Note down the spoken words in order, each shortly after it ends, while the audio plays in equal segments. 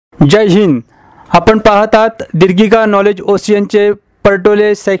जय हिंद। आपण पाहत आहात दीर्घिका नॉलेज ओशियनचे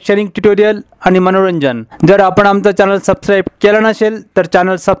पर्टोले शैक्षणिक ट्युटोरियल आणि मनोरंजन। जर आपण आमचा चॅनल सबस्क्राइब केला नसेल तर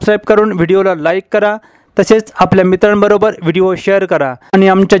चॅनल सबस्क्राइब करून व्हिडिओला लाईक करा, तसेच आपल्या मित्रांबरोबर व्हिडिओ शेअर करा आणि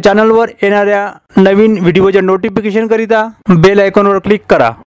आमच्या चॅनलवर येणाऱ्या नवीन व्हिडिओच्या नोटिफिकेशन करिता बेल आयकॉनवर क्लिक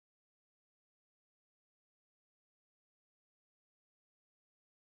करा।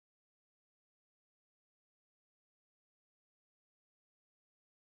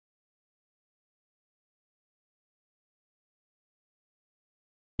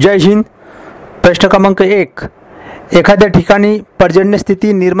 जय हिंद। प्रश्न क्रमांक 1। एखाद्या ठिकाणी पर्जन्य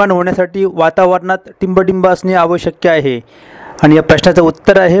स्थिती निर्माण होण्यासाठी वातावरणात टिंबटिंब असणे आवश्यक आहे आणि या प्रश्नाचं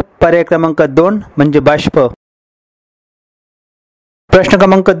उत्तर आहे पर्याय क्रमांक 2 म्हणजे बाष्प। प्रश्न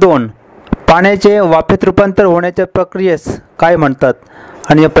क्रमांक 2। पाण्याचे वाफेत रूपांतर होण्याच्या प्रक्रियेस काय म्हणतात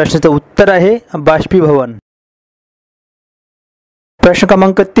आणि या प्रश्नाचं उत्तर आहे बाष्पीभवन। प्रश्न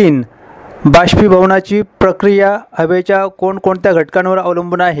क्रमांक 3। बाष्पीभवनाची प्रक्रिया हवेच्या कोणकोणत्या घटकांवर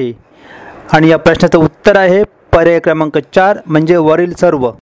अवलंबून आहे आणि या प्रश्नाचं उत्तर आहे पर्याय क्रमांक 4 म्हणजे वरील सर्व।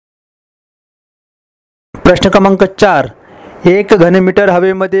 प्रश्न क्रमांक 4। 1 घनमीटर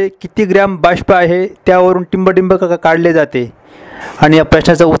हवेमध्ये किती ग्रॅम बाष्प आहे त्यावरून टिंबटिंब काढले जाते आणि या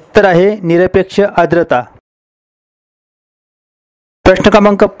प्रश्नाचं उत्तर आहे निरपेक्ष आर्द्रता। प्रश्न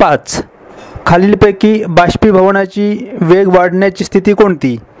क्रमांक 5। खालीलपैकी बाष्पीभवनाची वेग वाढण्याची स्थिती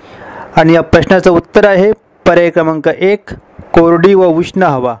कोणती आणि या प्रश्नाचं उत्तर आहे पर्याय क्रमांक 1 कोरडी व उष्ण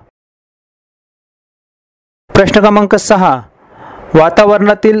हवा। प्रश्न क्रमांक 6।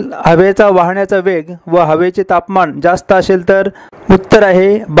 वातावरणातील हवेचा वाहण्याचा वेग व हवेचे तापमान जास्त असेल तर उत्तर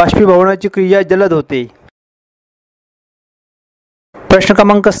आहे बाष्पीभवनाची क्रिया जलद होते। प्रश्न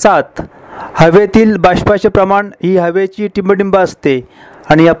क्रमांक 7। हवेतील बाष्पाचे प्रमाण ही हवेची टिंबटिंब असते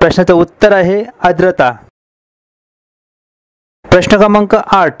आणि या प्रश्नाचं उत्तर आहे आर्द्रता। प्रश्न क्रमांक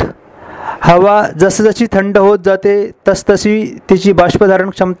 8। हवा जसजशी थंड होत जाते तसतशी तिची बाष्पधारण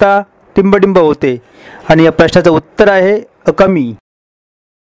क्षमता टिंबटिंब होते आणि या प्रश्नाचं उत्तर आहे कमी।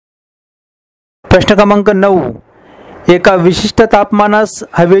 प्रश्न क्रमांक 9। एका विशिष्ट तापमानास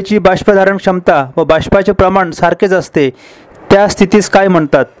हवेची बाष्पधारण क्षमता व बाष्पाचे प्रमाण सारखेच असते त्या स्थितीस काय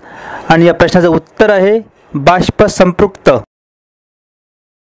म्हणतात आणि या प्रश्नाचं उत्तर आहे बाष्प संपृक्त।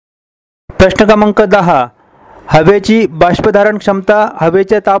 प्रश्न क्रमांक 10। हवेची बाष्पधारण क्षमता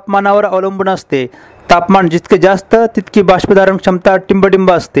हवेच्या तापमानावर अवलंबून असते। तापमान जितके जास्त तितकी बाष्पधारण क्षमता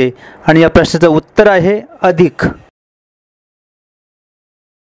टिंबटिंब असते आणि या प्रश्नाचं उत्तर आहे अधिक।